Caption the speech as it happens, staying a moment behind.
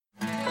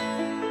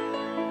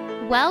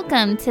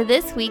Welcome to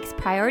this week's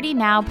Priority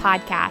Now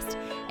podcast,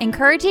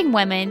 encouraging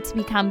women to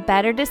become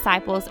better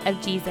disciples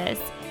of Jesus.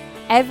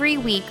 Every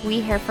week,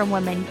 we hear from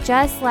women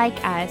just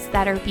like us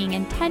that are being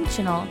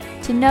intentional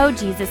to know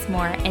Jesus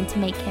more and to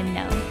make him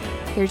known.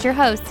 Here's your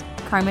host,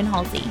 Carmen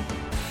Halsey.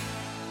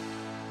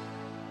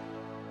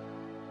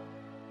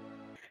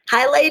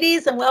 Hi,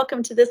 ladies, and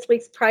welcome to this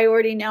week's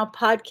Priority Now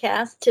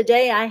podcast.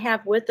 Today, I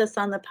have with us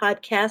on the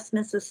podcast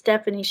Mrs.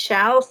 Stephanie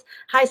Shouse.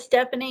 Hi,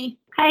 Stephanie.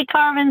 Hi,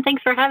 Carmen.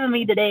 Thanks for having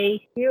me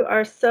today. You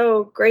are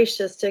so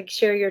gracious to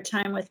share your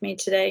time with me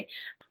today.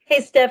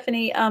 Hey,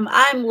 Stephanie,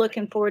 I'm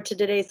looking forward to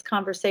today's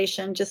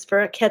conversation just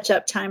for a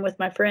catch-up time with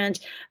my friend.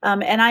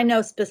 And I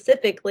know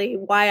specifically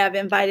why I've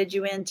invited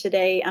you in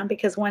today,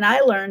 because when I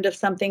learned of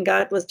something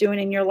God was doing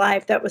in your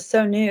life that was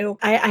so new,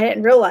 I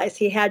didn't realize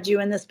he had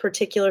you in this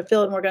particular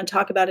field, and we're going to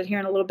talk about it here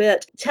in a little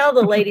bit. Tell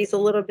the ladies a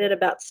little bit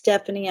about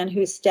Stephanie and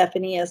who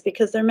Stephanie is,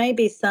 because there may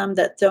be some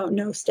that don't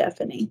know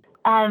Stephanie.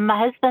 My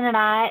husband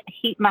and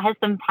my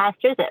husband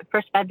pastors at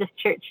First Baptist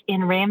Church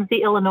in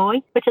Ramsey, Illinois,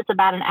 which is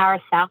about an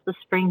hour south of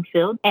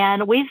Springfield.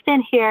 And we've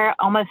been here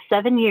almost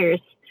 7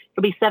 years.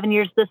 It'll be 7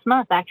 years this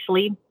month,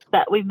 actually.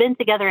 But we've been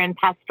together in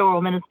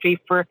pastoral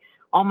ministry for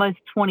almost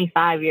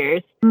 25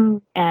 years.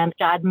 And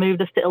God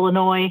moved us to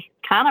Illinois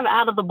kind of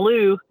out of the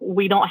blue.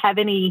 We don't have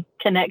any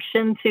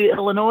connection to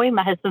Illinois.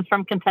 My husband's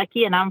from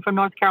Kentucky and I'm from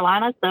North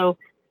Carolina. So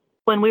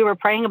when we were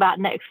praying about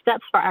next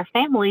steps for our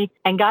family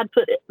and God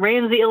put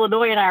Ramsey,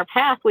 Illinois in our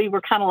path, we were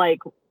kind of like,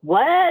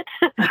 what?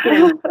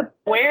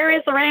 Where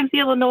is Ramsey,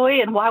 Illinois?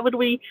 And why would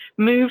we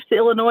move to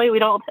Illinois? We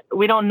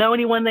don't know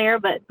anyone there,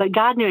 but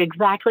God knew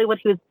exactly what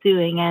he was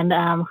doing. And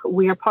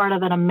we are part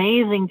of an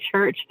amazing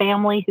church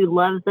family who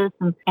loves us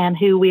and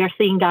who we are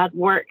seeing God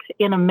work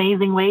in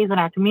amazing ways in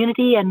our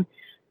community. And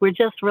we're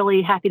just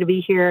really happy to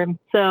be here.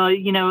 So,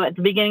 at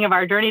the beginning of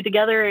our journey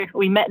together,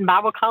 we met in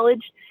Bible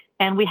college.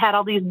 And we had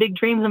all these big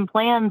dreams and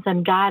plans,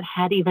 and God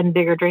had even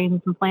bigger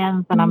dreams and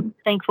plans. And I'm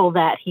thankful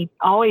that he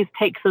always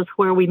takes us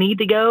where we need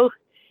to go,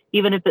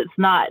 even if it's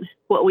not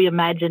what we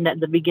imagined at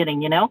the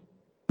beginning,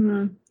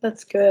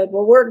 That's good.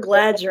 Well, we're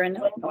glad you're in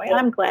Illinois.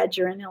 I'm glad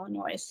you're in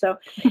Illinois. So,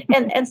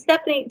 and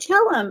Stephanie,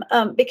 tell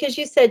them, because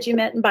you said you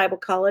met in Bible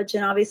college,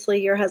 and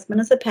obviously your husband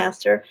is a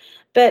pastor,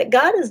 but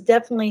God has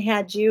definitely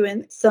had you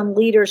in some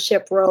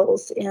leadership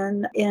roles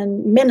in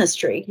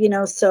ministry,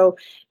 so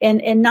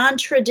and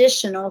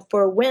non-traditional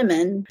for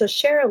women. So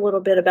share a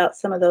little bit about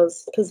some of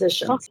those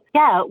positions.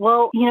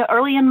 Well,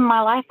 early in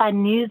my life, I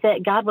knew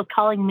that God was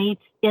calling me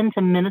into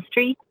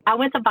ministry. I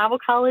went to Bible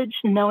college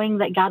knowing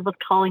that God was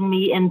calling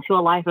me into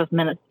a life of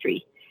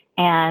ministry.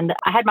 And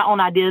I had my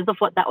own ideas of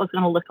what that was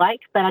going to look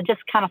like, but I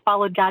just kind of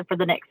followed God for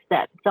the next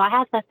step. So I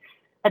have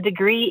a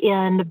degree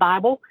in the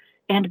Bible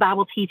and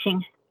Bible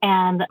teaching,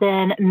 and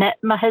then met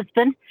my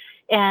husband,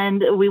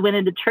 and we went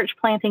into church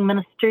planting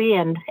ministry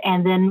and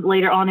then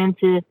later on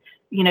into,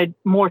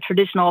 more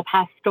traditional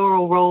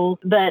pastoral roles.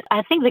 But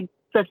I think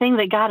the thing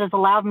that God has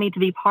allowed me to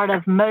be part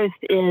of most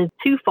is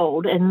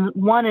twofold. And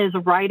one is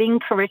writing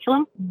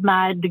curriculum.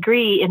 My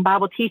degree in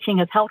Bible teaching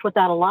has helped with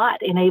that a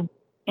lot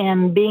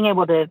in being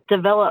able to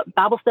develop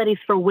Bible studies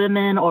for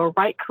women or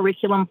write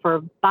curriculum for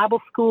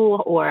Bible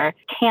school or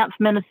camp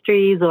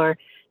ministries or,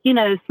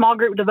 small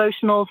group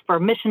devotionals for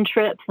mission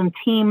trips and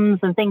teams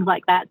and things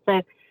like that.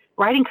 So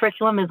writing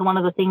curriculum is one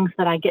of the things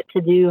that I get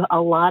to do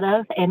a lot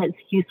of, and it's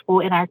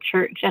useful in our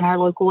church and our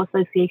local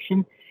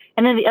association.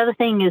 And then the other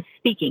thing is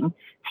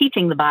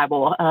teaching the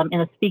Bible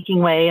in a speaking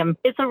way.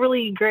 It's a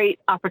really great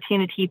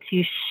opportunity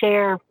to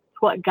share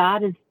what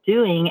God is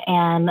doing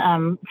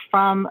and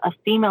from a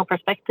female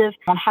perspective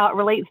on how it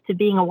relates to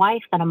being a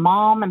wife and a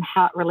mom and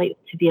how it relates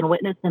to being a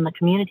witness in the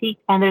community.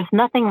 And there's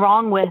nothing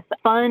wrong with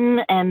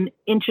fun and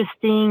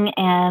interesting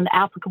and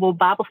applicable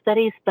Bible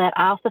studies, but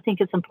I also think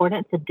it's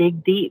important to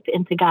dig deep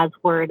into God's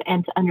word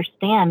and to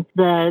understand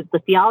the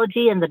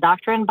theology and the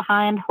doctrine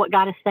behind what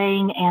God is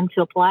saying and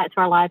to apply it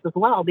to our lives as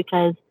well,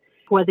 because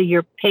whether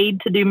you're paid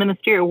to do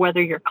ministry or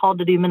whether you're called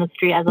to do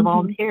ministry as a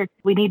volunteer,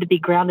 we need to be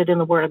grounded in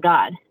the Word of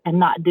God and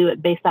not do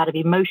it based out of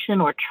emotion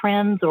or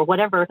trends or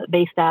whatever, but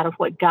based out of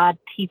what God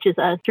teaches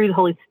us through the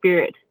Holy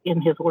Spirit in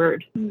his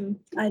word.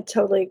 I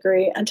totally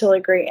agree.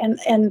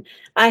 And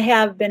I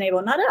have been able,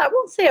 I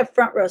won't say a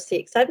front row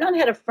seat, because I've not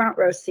had a front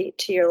row seat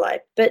to your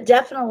life, but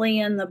definitely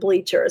in the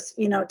bleachers,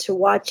 to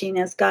watching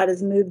as God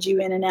has moved you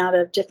in and out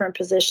of different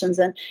positions.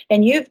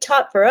 And you've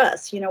taught for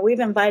us, we've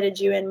invited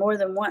you in more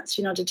than once,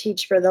 to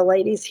teach for the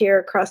ladies here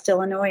across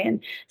Illinois. And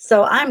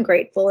so I'm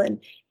grateful.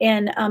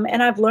 And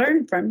I've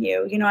learned from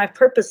you. I've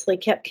purposely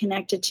kept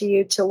connected to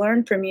you to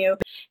learn from you.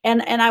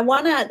 And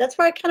that's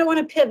where I kind of want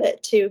to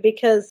pivot to,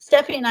 because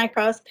Stephanie and I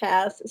crossed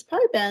paths. It's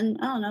probably been,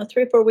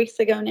 3 or 4 weeks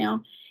ago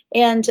now.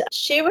 And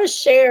she was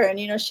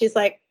sharing, she's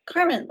like,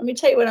 Carmen, let me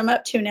tell you what I'm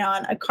up to now.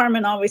 And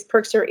Carmen always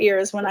perks her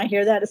ears when I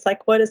hear that. It's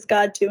like, what is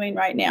God doing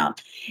right now?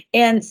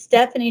 And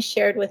Stephanie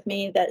shared with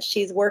me that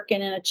she's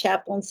working in a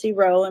chaplaincy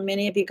role. And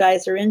many of you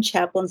guys are in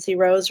chaplaincy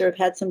roles or have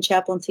had some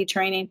chaplaincy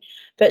training.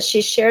 But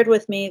she shared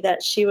with me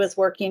that she was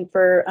working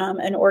for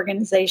an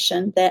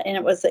organization and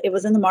it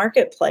was in the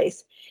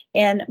marketplace.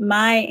 And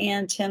my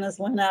antennas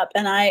went up,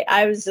 and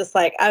I was just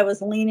like, I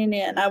was leaning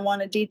in. I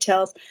wanted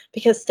details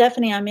because,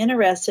 Stephanie, I'm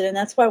interested. And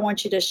that's why I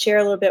want you to share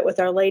a little bit with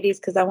our ladies,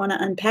 because I want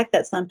to unpack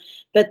that some.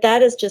 But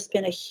that has just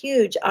been a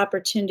huge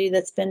opportunity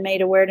that's been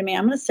made aware to me.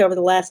 I'm going to say over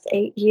the last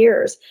 8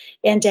 years,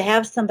 and to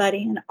have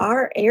somebody in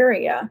our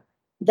area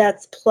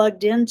that's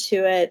plugged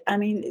into it. I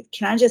mean,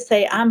 can I just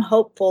say I'm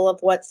hopeful of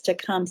what's to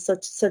come. So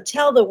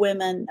tell the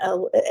women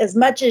as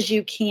much as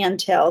you can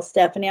tell,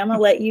 Stephanie. I'm going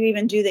to let you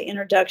even do the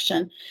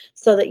introduction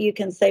so that you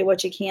can say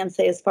what you can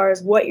say as far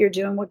as what you're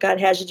doing, what God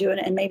has you doing,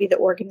 and maybe the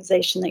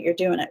organization that you're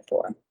doing it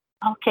for.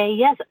 Okay,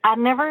 yes. I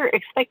never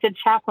expected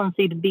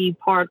chaplaincy to be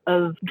part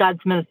of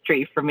God's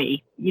ministry for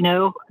me.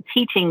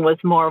 Teaching was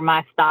more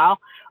my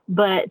style,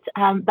 but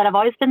I've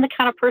always been the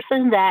kind of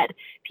person that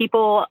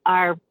people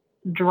are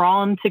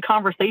drawn to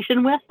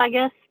conversation with, I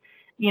guess.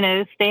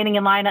 Standing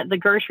in line at the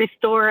grocery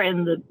store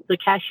and the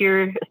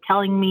cashier is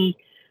telling me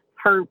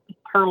her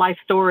life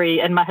story,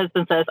 and my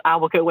husband says, I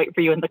will go wait for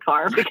you in the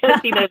car,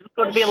 because it's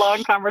going to be a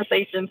long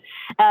conversation.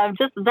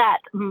 Just that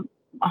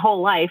my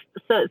whole life.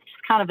 So it's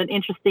just kind of an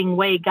interesting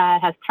way God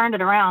has turned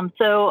it around.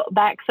 So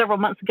back several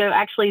months ago,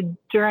 actually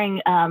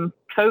during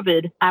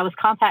COVID, I was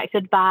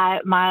contacted by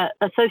my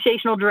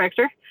associational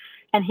director,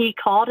 and he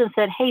called and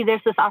said, hey,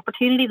 there's this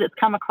opportunity that's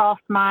come across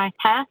my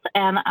path,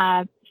 and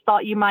I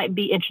thought you might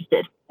be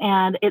interested.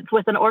 And it's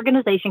with an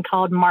organization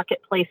called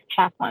Marketplace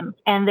Chaplains.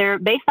 And they're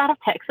based out of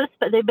Texas,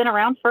 but they've been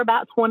around for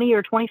about 20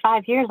 or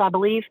 25 years, I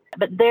believe.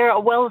 But they're a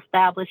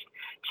well-established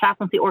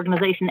chaplaincy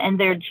organization, and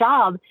their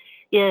job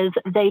is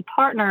they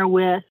partner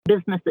with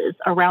businesses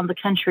around the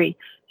country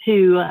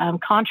who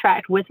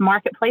contract with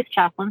Marketplace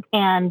Chaplains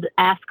and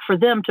ask for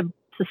them to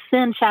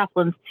send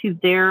chaplains to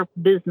their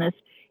business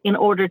in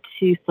order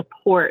to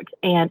support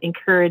and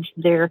encourage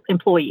their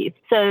employees.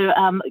 So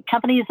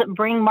companies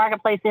bring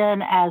Marketplace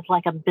in as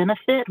like a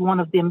benefit, one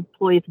of the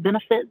employees'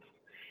 benefits.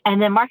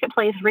 And then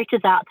Marketplace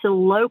reaches out to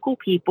local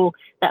people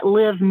that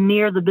live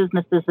near the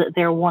businesses that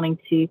they're wanting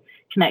to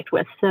connect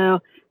with. So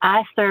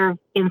I serve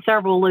in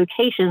several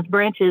locations,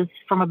 branches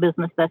from a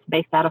business that's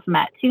based out of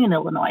Mattoon,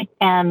 Illinois.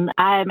 And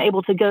I'm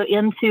able to go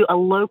into a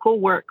local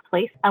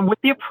workplace with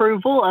the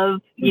approval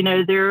of,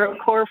 their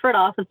corporate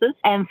offices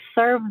and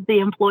serve the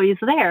employees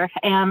there.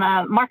 And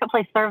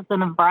Marketplace serves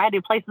in a variety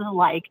of places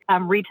like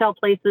retail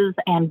places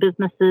and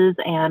businesses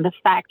and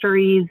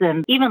factories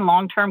and even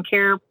long-term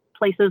care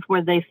places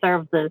where they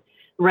serve the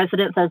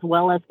residents as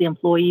well as the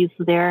employees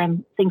there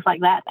and things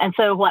like that. And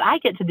so what I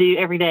get to do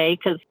every day,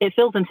 because it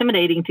feels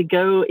intimidating to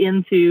go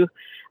into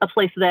a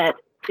place that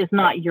is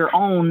not your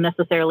own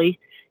necessarily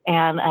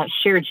and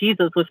share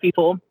Jesus with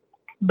people.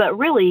 But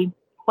really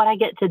what I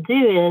get to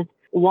do is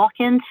walk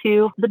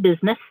into the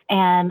business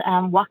and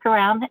walk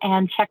around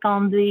and check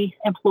on the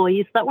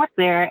employees that work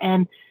there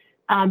and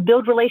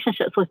build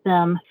relationships with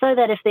them so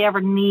that if they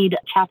ever need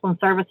chaplain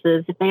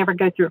services, if they ever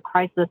go through a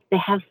crisis, they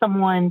have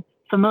someone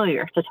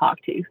familiar to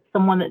talk to,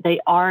 someone that they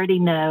already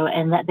know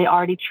and that they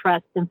already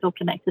trust and feel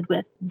connected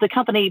with. The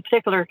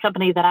particular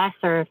company that I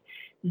serve,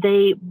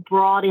 they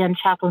brought in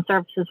chaplain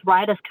services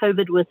right as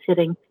COVID was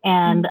hitting,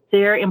 and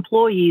their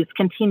employees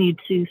continued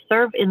to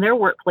serve in their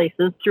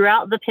workplaces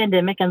throughout the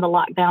pandemic and the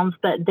lockdowns,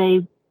 but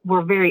they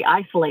were very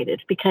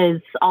isolated because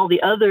all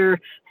the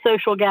other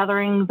social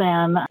gatherings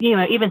and,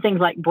 even things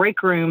like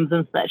break rooms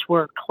and such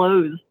were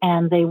closed,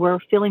 and they were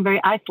feeling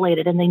very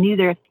isolated, and they knew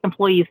their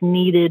employees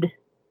needed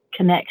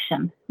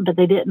connection, but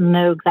they didn't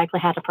know exactly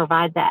how to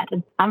provide that.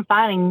 And I'm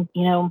finding,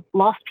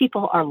 lost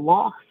people are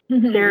lost.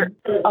 Mm-hmm. They're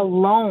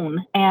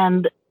alone,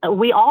 and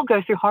we all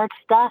go through hard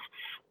stuff,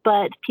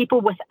 but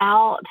people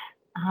without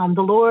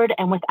the Lord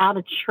and without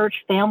a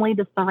church family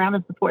to surround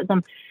and support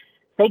them,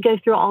 they go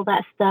through all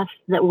that stuff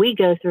that we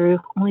go through,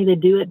 only to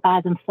do it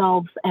by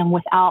themselves and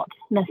without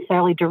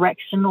necessarily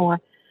direction or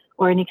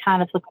any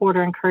kind of support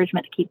or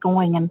encouragement to keep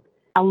going. And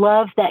I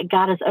love that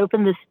God has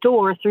opened this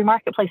door through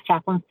Marketplace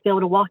Chaplains to be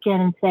able to walk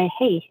in and say,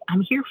 hey,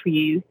 I'm here for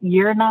you.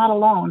 You're not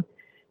alone.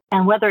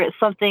 And whether it's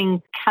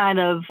something kind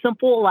of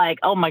simple like,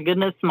 oh my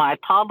goodness, my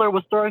toddler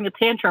was throwing a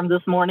tantrum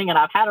this morning and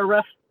I've had a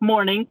rough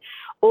morning,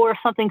 or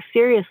something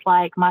serious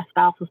like my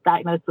spouse was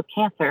diagnosed with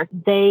cancer,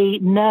 they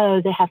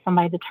know they have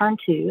somebody to turn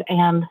to.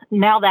 And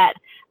now that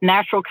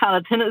natural kind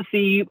of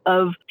tendency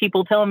of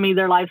people telling me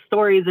their life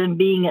stories and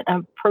being an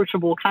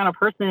approachable kind of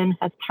person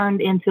has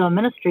turned into a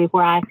ministry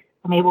where I'm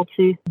able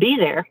to be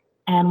there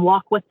and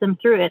walk with them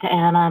through it.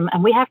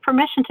 And we have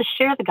permission to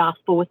share the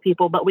gospel with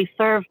people, but we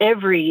serve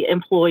every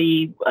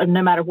employee,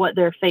 no matter what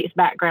their faith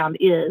background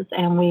is.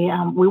 And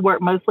we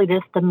work mostly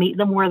just to meet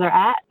them where they're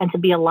at and to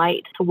be a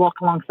light to walk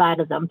alongside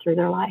of them through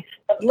their life.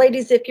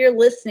 ladies, if you're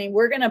listening,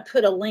 we're going to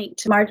put a link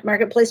to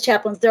Marketplace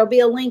Chaplains. There'll be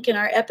a link in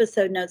our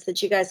episode notes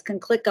that you guys can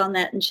click on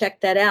that and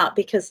check that out,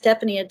 because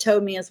Stephanie had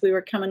told me as we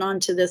were coming on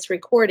to this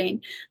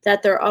recording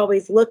that they're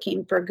always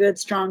looking for good,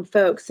 strong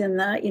folks in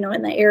the,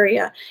 in the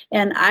area.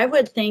 And I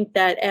would think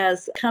that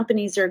as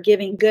companies are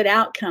giving good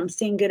outcomes,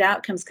 seeing good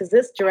outcomes, because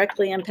this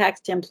directly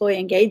impacts employee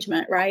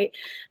engagement, right?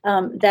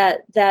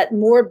 That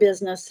more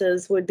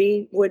businesses would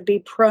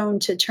be prone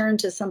to turn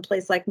to some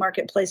place like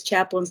Marketplace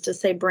Chaplains to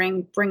say,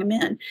 bring them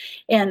in.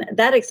 And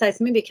that excites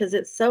me because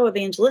it's so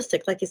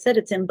evangelistic. Like you said,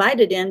 it's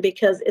invited in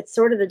because it's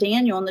sort of the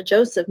Daniel and the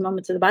Joseph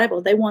moments of the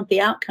Bible. They want the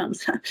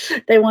outcomes.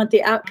 They want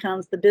the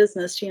outcomes, the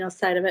business,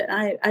 side of it.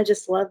 I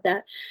just love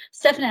that.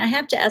 Stephanie, I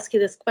have to ask you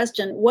this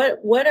question.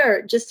 What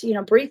are, just,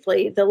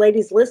 briefly, the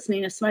ladies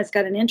listening, if somebody's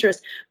got an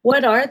interest,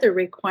 what are the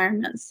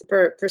requirements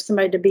for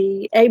somebody to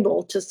be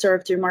able to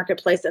serve through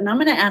Marketplace? And I'm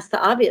going to ask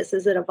the obvious.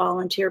 Is it a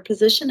volunteer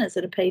position? Is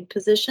it a paid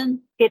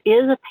position? It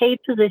is a paid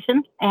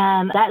position,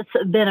 and that's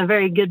been a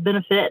very good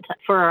benefit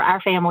for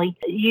our family.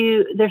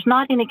 There's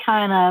not any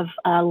kind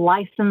of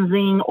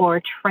licensing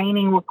or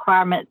training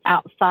requirement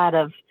outside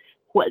of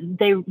what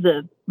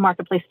the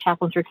Marketplace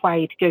Chaplains require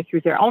you to go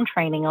through their own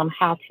training on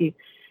how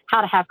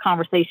to have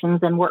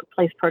conversations and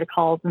workplace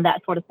protocols and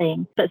that sort of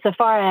thing. But so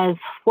far as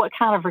what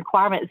kind of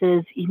requirements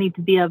is, you need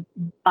to be a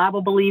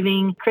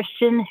Bible-believing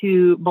Christian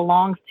who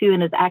belongs to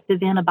and is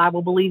active in a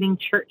Bible-believing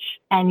church.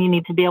 And you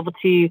need to be able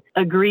to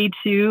agree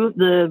to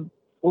the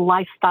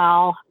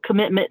lifestyle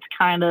commitment,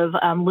 kind of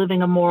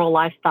living a moral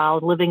lifestyle,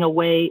 living the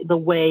way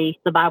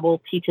the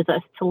Bible teaches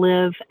us to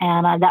live.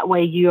 And that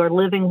way you are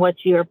living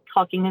what you're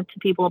talking to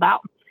people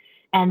about.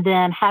 And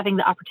then having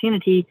the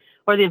opportunity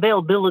or the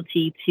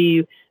availability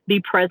to be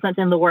present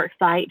in the work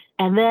site,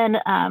 and then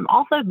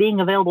also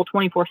being available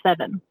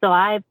 24/7. So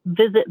I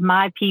visit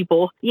my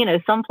people,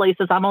 some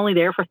places I'm only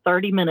there for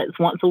 30 minutes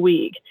once a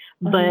week,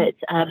 but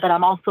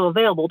I'm also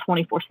available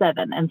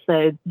 24/7. And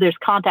so there's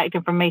contact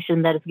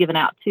information that is given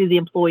out to the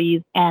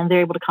employees, and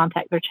they're able to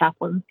contact their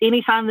chaplains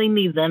anytime they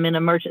need them in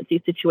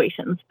emergency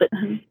situations. But,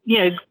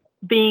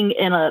 being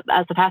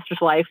as a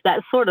pastor's wife,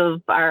 that's sort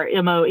of our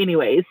MO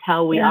anyways,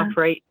 how we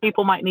operate.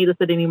 People might need us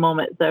at any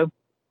moment. So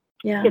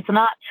yeah,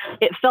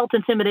 it felt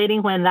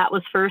intimidating when that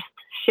was first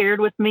shared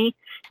with me.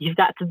 You've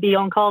got to be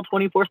on call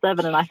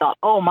 24/7. And I thought,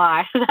 oh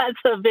my, that's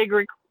a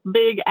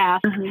big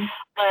ask.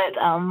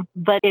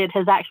 But it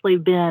has actually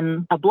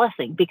been a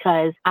blessing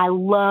because I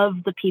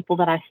love the people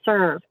that I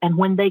serve. And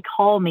when they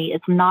call me,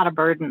 it's not a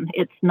burden.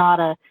 It's not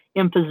a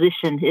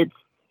imposition.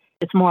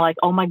 It's more like,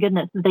 oh my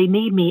goodness, they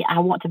need me. I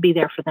want to be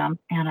there for them.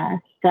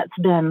 And that's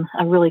been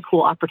a really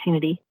cool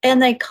opportunity.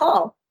 And they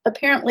call.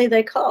 Apparently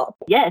they call.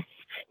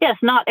 Yes,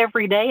 not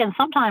every day and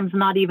sometimes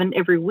not even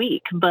every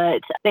week,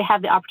 but they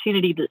have the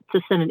opportunity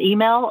to send an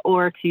email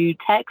or to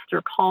text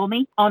or call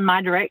me on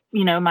my direct,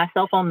 my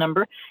cell phone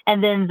number.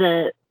 And then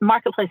the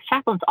Marketplace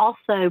Chaplains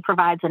also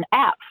provides an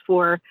app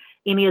for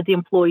any of the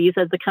employees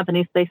of the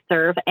companies they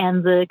serve.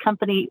 And the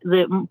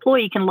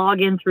employee can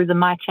log in through the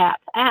My Chat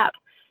app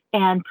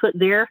and put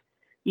their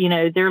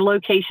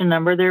location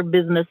number, their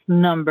business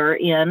number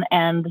in,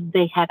 and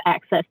they have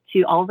access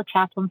to all the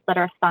chaplains that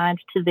are assigned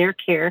to their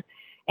care.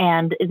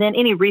 And then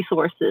any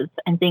resources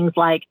and things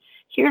like,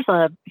 here's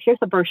a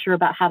brochure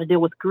about how to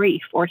deal with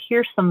grief, or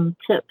here's some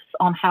tips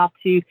on how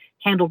to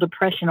handle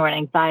depression or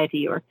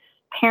anxiety, or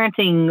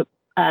parenting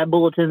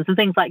bulletins and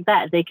things like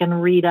that. They can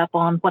read up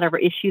on whatever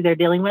issue they're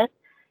dealing with.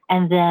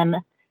 And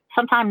then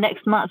sometime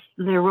next month,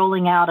 they're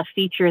rolling out a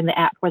feature in the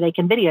app where they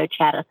can video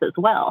chat us as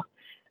well.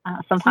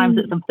 Sometimes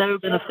it's so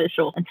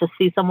beneficial, and to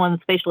see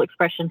someone's facial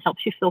expression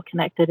helps you feel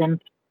connected.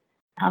 And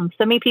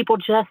so many people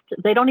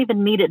they don't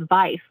even need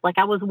advice. Like,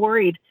 I was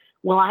worried,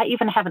 will I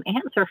even have an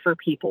answer for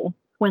people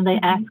when they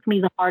ask me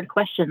the hard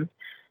questions?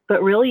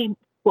 But really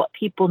what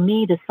people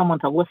need is someone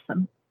to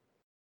listen.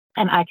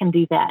 And I can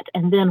do that.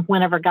 And then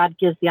whenever God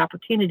gives the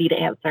opportunity to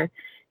answer,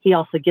 he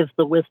also gives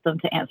the wisdom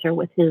to answer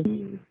with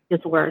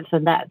his words.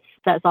 And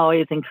that's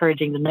always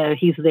encouraging to know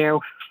he's there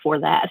for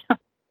that.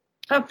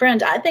 Oh,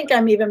 friend, I think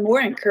I'm even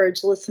more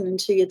encouraged listening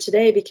to you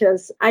today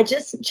because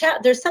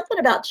there's something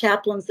about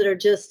chaplains that are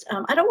just,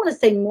 I don't want to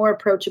say more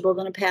approachable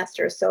than a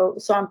pastor. So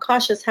I'm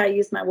cautious how I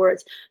use my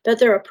words, but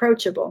they're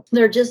approachable.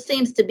 There just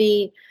seems to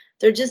be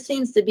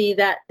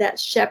that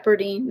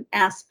shepherding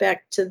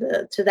aspect to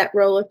that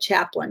role of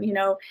chaplain,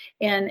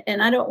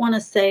 and I don't want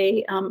to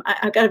say,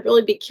 I got to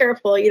really be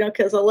careful,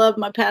 because I love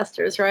my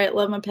pastors, right?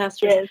 Love my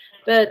pastors, yes.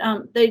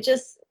 But they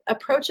just,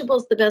 approachable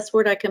is the best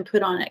word I can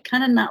put on it.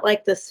 Kind of not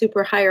like the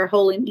super higher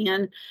holy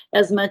man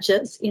as much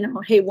as,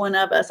 hey, one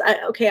of us.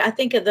 I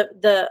think of the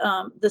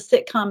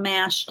sitcom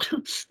MASH,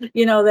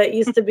 that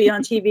used to be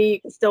on TV.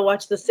 You can still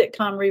watch the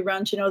sitcom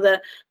reruns,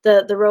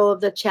 the role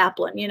of the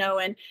chaplain,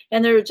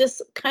 and they're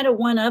just kind of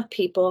one of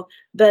people,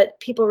 but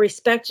people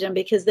respected them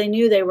because they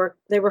knew they were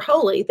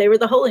holy. They were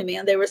the holy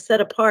man. They were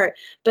set apart,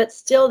 but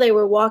still they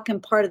were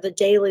walking part of the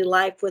daily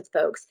life with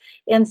folks.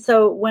 And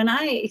so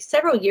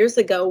several years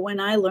ago, when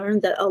I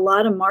learned that a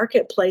lot of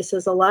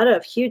marketplaces, a lot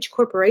of huge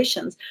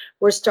corporations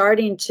were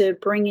starting to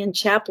bring in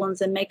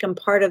chaplains and make them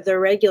part of their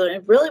regular.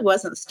 It really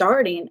wasn't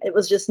starting. It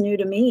was just new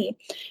to me,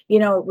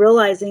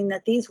 realizing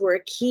that these were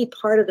a key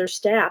part of their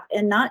staff,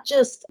 and not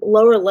just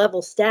lower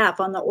level staff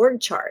on the org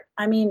chart.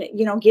 I mean,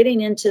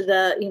 getting into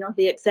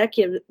the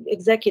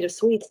executive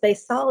suites, they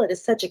saw it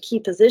as such a key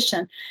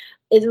position.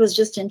 It was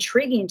just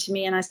intriguing to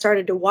me. And I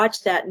started to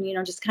watch that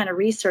and, just kind of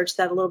research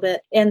that a little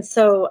bit. And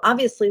so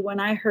obviously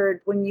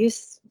when you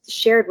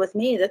shared with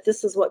me that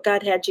this is what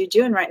God had you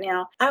doing right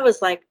now, I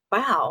was like,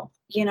 wow,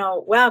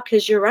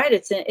 because you're right.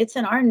 It's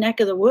in our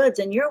neck of the woods,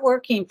 and you're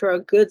working for a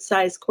good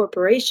sized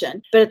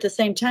corporation. But at the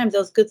same time,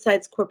 those good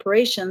sized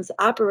corporations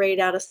operate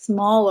out of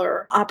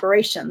smaller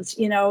operations,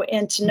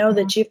 and to know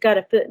that you've got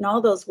to fit in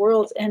all those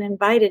worlds and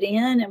invited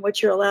in and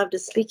what you're allowed to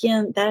speak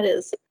in,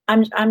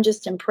 I'm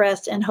just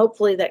impressed, and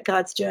hopefully that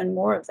God's doing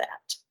more of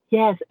that.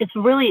 Yes, it's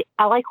really,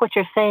 I like what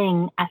you're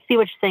saying. I see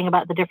what you're saying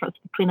about the difference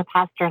between a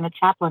pastor and a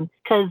chaplain,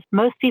 because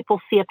most people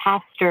see a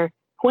pastor,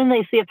 when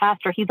they see a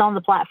pastor, he's on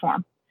the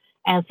platform.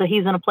 And so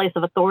he's in a place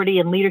of authority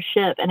and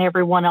leadership, and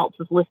everyone else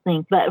is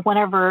listening. But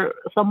whenever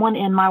someone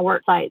in my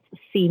work sites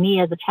see me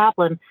as a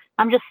chaplain,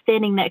 I'm just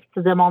standing next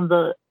to them on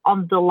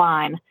the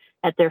line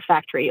at their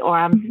factory, or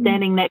I'm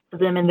standing next to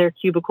them in their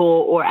cubicle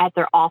or at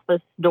their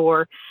office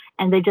door,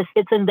 and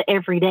it's in the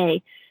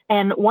everyday.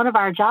 And one of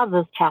our jobs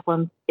as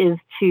chaplains is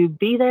to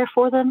be there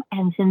for them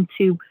and then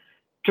to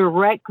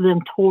direct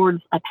them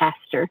towards a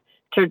pastor,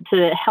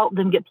 to help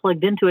them get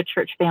plugged into a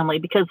church family,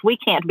 because we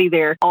can't be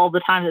there all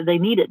the time that they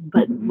need it,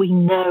 but we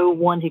know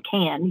one who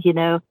can,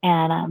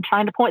 and I'm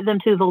trying to point them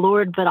to the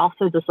Lord, but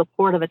also the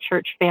support of a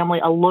church family,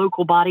 a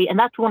local body. And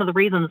that's one of the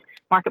reasons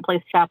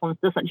Marketplace Chaplains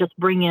doesn't just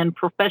bring in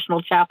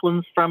professional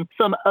chaplains from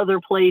some other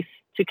place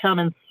to come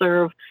and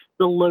serve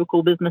the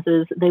local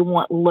businesses. They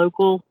want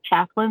local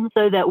chaplains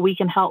so that we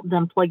can help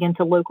them plug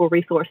into local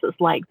resources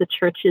like the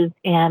churches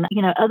and,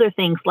 other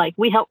things like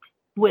we help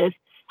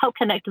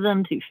connect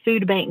them to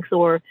food banks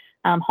or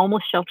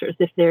homeless shelters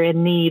if they're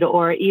in need,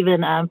 or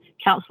even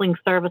counseling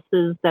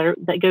services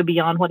that go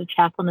beyond what a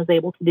chaplain is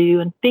able to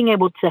do. And being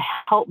able to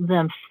help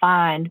them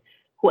find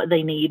what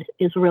they need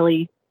is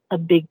really a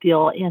big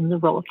deal in the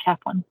role of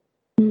chaplain.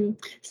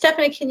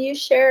 Stephanie, can you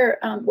share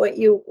what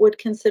you would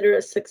consider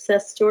a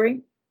success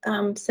story,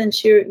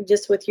 since you're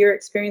just with your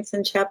experience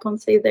in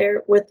chaplaincy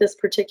there with this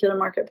particular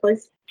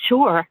marketplace?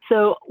 Sure.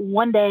 So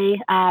one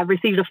day I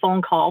received a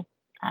phone call.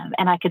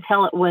 And I could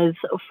tell it was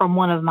from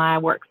one of my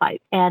work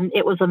sites. And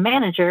it was a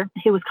manager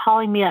who was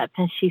calling me up,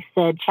 and she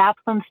said,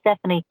 "Chaplain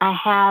Stephanie, I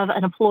have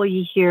an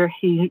employee here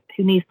who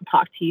needs to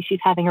talk to you.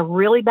 She's having a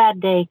really bad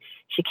day.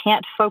 She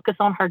can't focus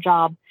on her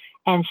job,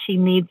 and she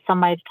needs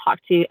somebody to talk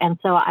to. And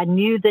so I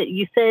knew that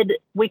you said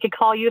we could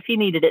call you if you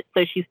needed it.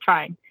 So she's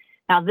trying."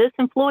 Now, this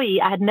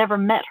employee, I had never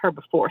met her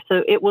before,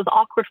 so it was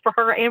awkward for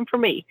her and for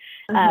me,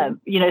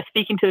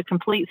 speaking to a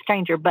complete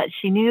stranger. But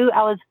she knew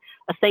I was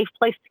a safe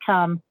place to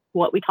come.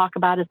 What we talk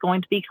about is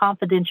going to be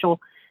confidential.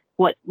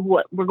 What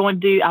we're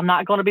going to do, I'm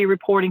not going to be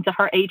reporting to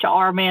her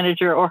HR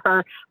manager or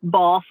her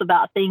boss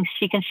about things.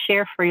 She can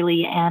share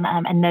freely and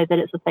know that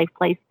it's a safe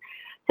place.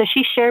 So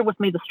she shared with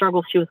me the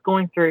struggles she was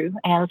going through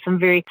and some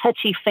very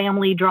touchy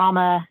family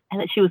drama and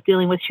that she was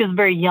dealing with. She was a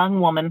very young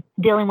woman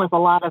dealing with a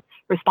lot of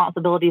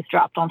responsibilities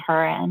dropped on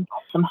her and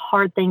some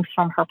hard things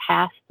from her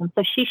past. And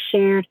so she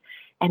shared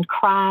and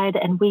cried,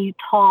 and we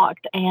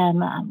talked,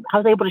 and I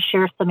was able to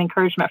share some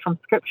encouragement from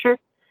Scripture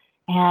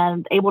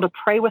and able to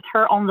pray with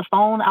her on the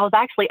phone. I was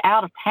actually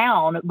out of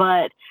town,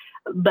 but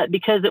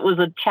because it was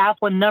a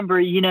chaplain number,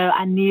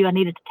 I knew I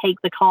needed to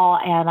take the call,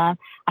 and I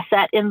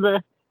sat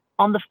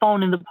on the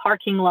phone in the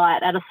parking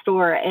lot at a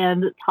store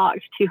and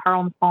talked to her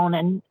on the phone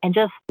and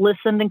just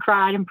listened and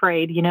cried and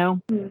prayed,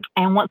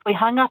 And once we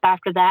hung up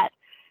after that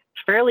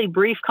fairly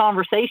brief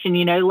conversation,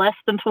 less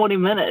than 20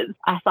 minutes,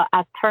 I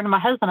turned to my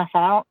husband. I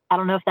said, I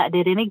don't know if that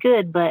did any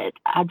good, but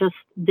I just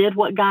did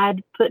what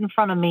God put in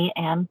front of me,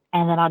 and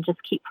then I'll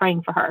just keep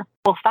praying for her.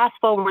 Well, fast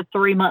forward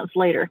 3 months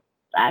later.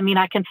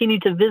 I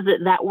continued to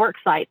visit that work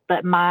site,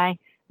 but my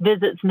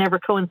visits never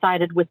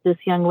coincided with this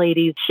young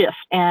lady's shift.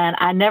 And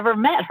I never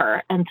met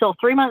her until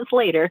 3 months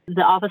later.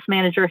 The office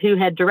manager who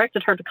had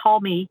directed her to call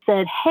me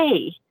said,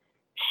 "Hey,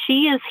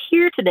 she is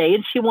here today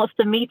and she wants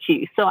to meet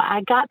you." So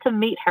I got to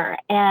meet her,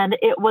 and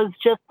it was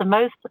just the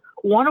most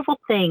wonderful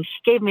thing.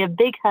 She gave me a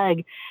big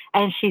hug,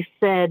 and she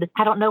said,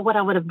 "I don't know what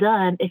I would have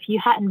done if you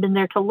hadn't been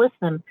there to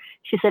listen."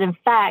 She said, "In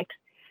fact,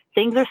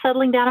 things are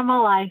settling down in my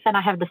life, and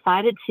I have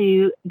decided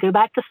to go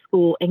back to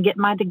school and get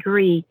my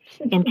degree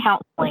in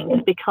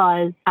counseling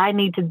because I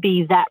need to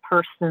be that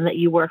person that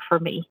you were for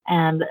me."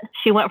 And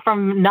she went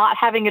from not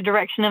having a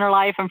direction in her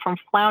life and from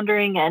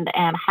floundering and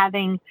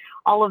having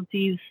all of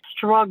these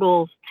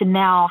struggles to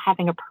now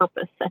having a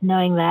purpose and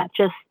knowing that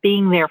just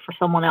being there for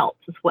someone else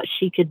is what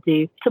she could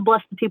do to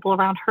bless the people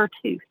around her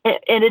too.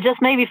 And it just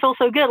made me feel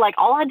so good. Like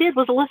all I did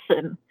was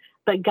listen,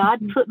 but God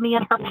put me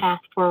in her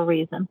path for a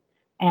reason.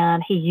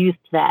 And he used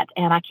that.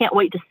 And I can't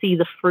wait to see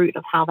the fruit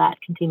of how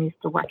that continues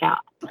to work out.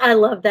 I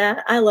love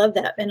that. I love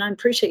that. And I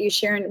appreciate you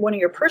sharing one of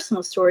your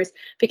personal stories,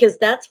 because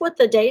that's what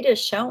the data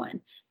is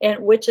showing.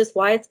 And which is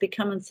why it's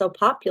becoming so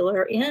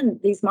popular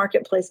in these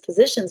marketplace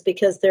positions,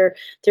 because they're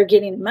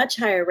getting much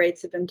higher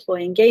rates of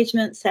employee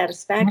engagement,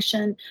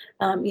 satisfaction,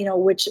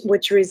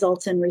 which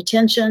results in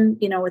retention.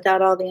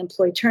 Without all the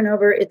employee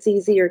turnover, it's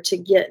easier to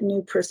get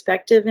new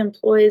prospective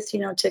employees,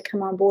 to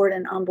come on board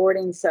and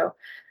onboarding. So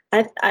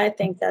I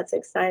think that's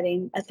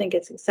exciting. I think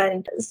it's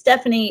exciting.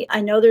 Stephanie, I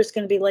know there's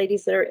going to be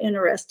ladies that are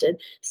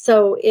interested.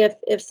 So if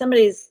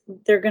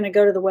they're going to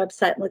go to the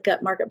website and look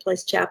up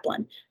Marketplace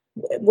Chaplain,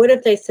 what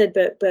if they said,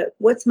 but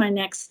what's my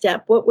next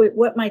step?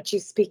 What might you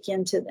speak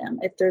into them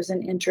if there's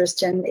an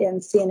interest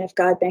in seeing if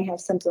God may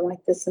have something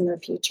like this in their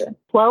future?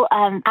 Well,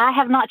 I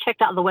have not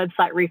checked out the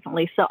website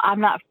recently, so I'm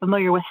not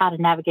familiar with how to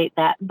navigate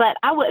that. But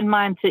I wouldn't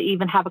mind to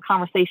even have a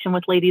conversation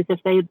with ladies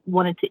if they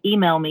wanted to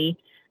email me.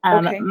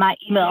 Okay. My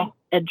email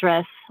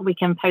address, we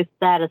can post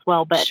that as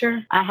well. But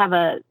Sure. I have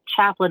a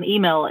chaplain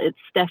email. It's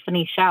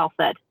Stephanie Shouse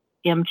at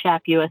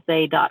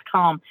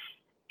mchapusa.com.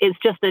 It's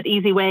just an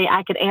easy way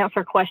I could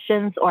answer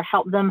questions or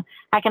help them.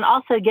 I can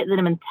also get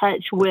them in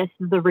touch with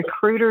the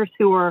recruiters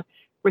who are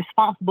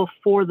responsible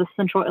for the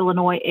Central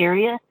Illinois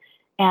area.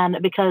 And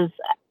because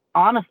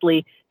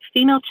honestly,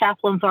 female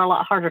chaplains are a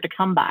lot harder to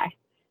come by,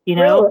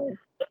 Really?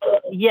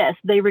 Yes,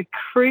 they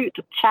recruit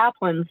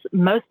chaplains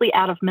mostly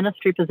out of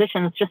ministry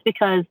positions just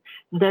because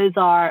those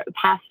are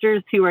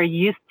pastors who are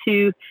used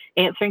to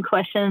answering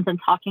questions and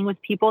talking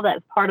with people.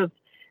 That's part of,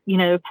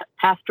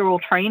 pastoral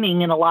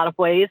training in a lot of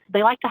ways.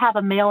 They like to have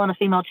a male and a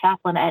female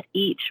chaplain at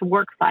each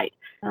work site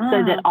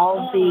so that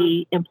all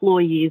the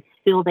employees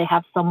feel they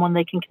have someone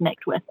they can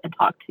connect with and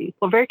talk to.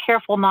 We're very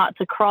careful not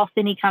to cross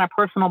any kind of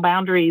personal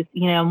boundaries.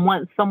 And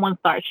once someone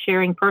starts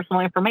sharing personal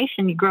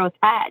information, you grow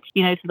attached,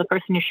 to the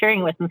person you're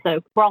sharing with. And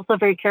so we're also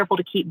very careful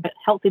to keep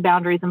healthy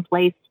boundaries in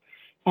place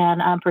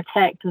and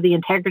protect the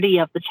integrity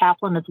of the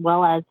chaplain as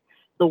well as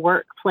the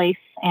workplace.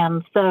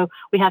 And so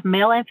we have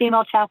male and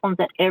female chaplains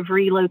at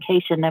every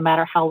location, no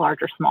matter how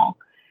large or small.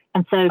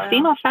 And so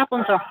female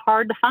chaplains are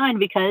hard to find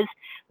because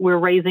we're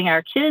raising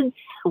our kids.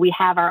 We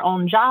have our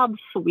own jobs.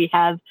 We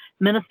have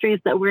ministries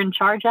that we're in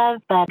charge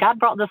of. But God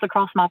brought this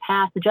across my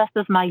path just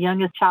as my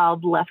youngest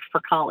child left for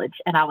college.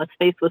 And I was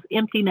faced with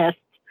empty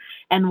nests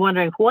and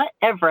wondering,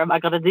 whatever am I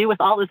going to do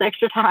with all this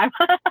extra time?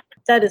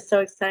 That is so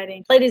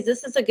exciting. Ladies,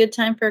 this is a good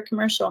time for a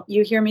commercial.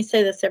 You hear me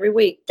say this every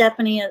week.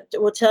 Stephanie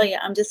will tell you,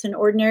 I'm just an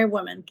ordinary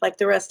woman like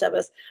the rest of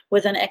us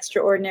with an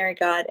extraordinary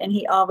God. And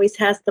he always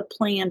has the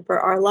plan for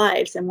our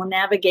lives and will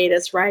navigate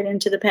us right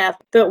into the path.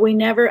 But we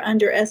never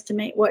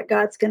underestimate what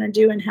God's going to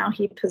do and how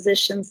he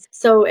positions.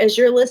 So as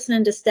you're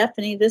listening to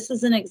Stephanie, this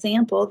is an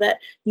example that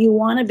you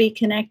want to be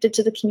connected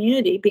to the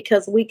community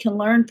because we can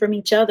learn from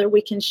each other.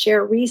 We can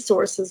share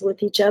resources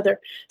with each other.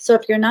 So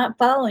if you're not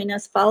following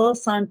us, follow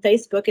us on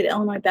Facebook at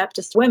Illinois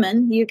Baptist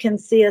Women. You can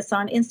see us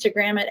on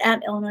Instagram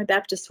at Illinois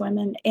Baptist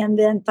Women, and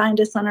then find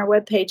us on our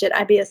webpage at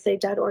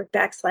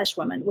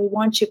ibsa.org/women. We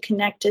want you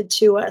connected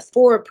to us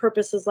for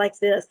purposes like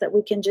this, that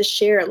we can just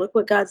share. Look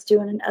what God's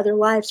doing in other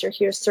lives, or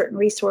here's certain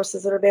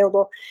resources that are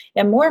available.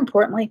 And more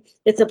importantly,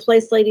 it's a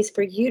place, ladies,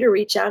 for you to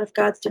reach out if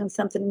God's doing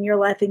something in your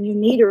life and you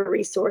need a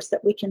resource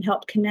that we can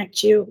help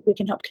connect you. We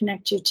can help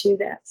connect you to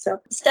that. So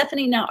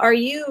Stephanie, now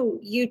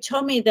you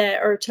told me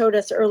that, or told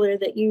us earlier,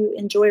 that you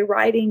enjoy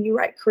writing, you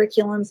write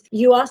curriculums.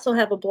 You also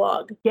have a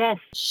blog. Yes.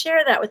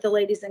 Share that with the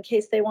ladies in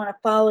case they want to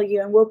follow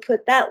you, and we'll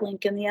put that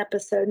link in the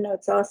episode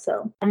notes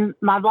also. And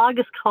my blog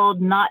is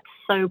called Not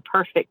So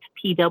Perfect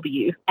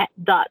PW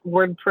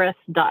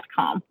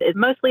 .wordpress.com. It's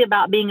mostly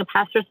about being a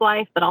pastor's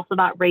wife, but also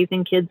about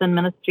raising kids in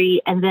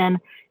ministry. And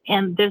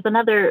there's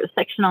another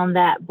section on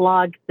that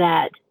blog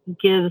that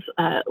gives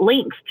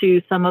links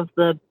to some of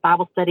the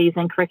Bible studies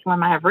and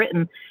curriculum I have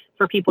written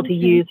for people to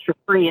use for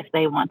free if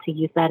they want to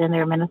use that in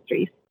their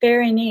ministries.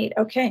 Very neat.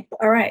 Okay.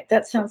 All right.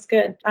 That sounds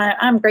good.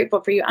 I'm grateful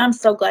for you. I'm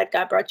so glad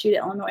God brought you to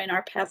Illinois and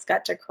our paths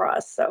got to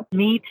cross. So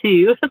me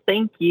too.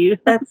 Thank you.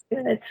 That's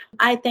good.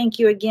 I thank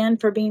you again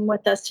for being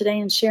with us today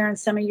and sharing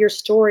some of your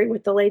story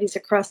with the ladies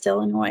across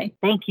Illinois.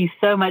 Thank you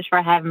so much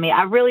for having me.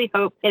 I really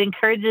hope it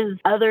encourages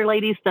other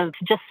ladies to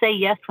just say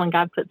yes when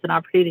God puts an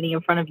opportunity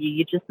in front of you.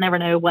 You just never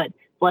know what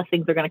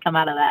blessings are going to come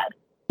out of that.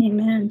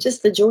 Amen.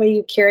 Just the joy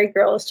you carry,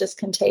 girl, is just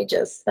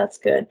contagious. That's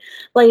good.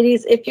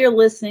 Ladies, if you're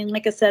listening,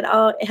 like I said,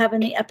 I'll have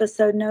in the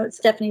episode notes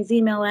Stephanie's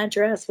email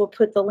address. We'll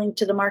put the link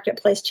to the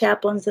Marketplace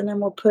Chaplains, and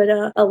then we'll put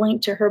a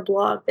link to her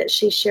blog that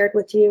she shared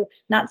with you,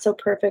 Not So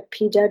Perfect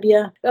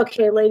PW.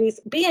 Okay, ladies,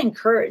 be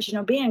encouraged.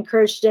 Be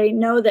encouraged today.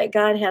 Know that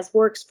God has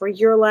works for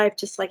your life,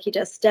 just like he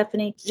does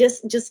Stephanie.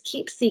 Just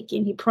keep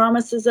seeking. He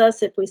promises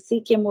us if we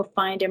seek him, we'll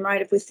find him,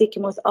 right? If we seek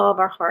him with all of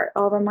our heart,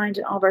 all of our mind,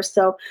 and all of our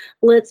soul.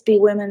 Let's be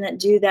women that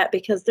do that,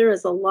 because there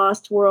is a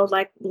lost world,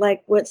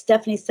 like what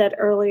Stephanie said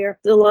earlier.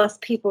 The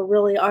lost people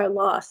really are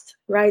lost,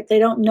 right? They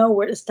don't know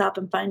where to stop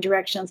and find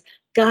directions.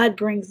 God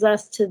brings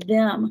us to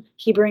them.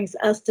 He brings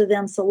us to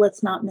them. So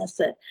let's not miss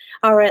it.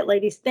 All right,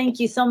 ladies, thank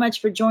you so much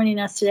for joining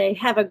us today.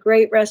 Have a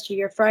great rest of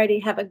your Friday.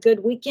 Have a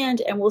good weekend,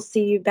 and we'll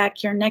see you back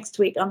here next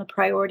week on the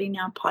Priority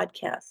Now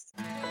podcast.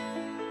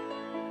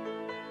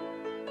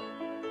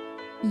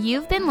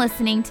 You've been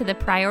listening to the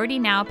Priority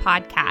Now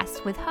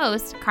podcast with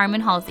host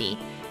Carmen Halsey.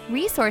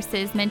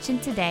 Resources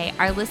mentioned today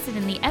are listed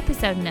in the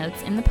episode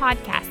notes in the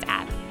podcast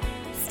app.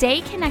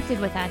 Stay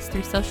connected with us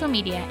through social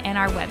media and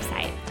our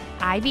website,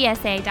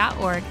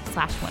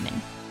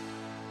 ibsa.org/women.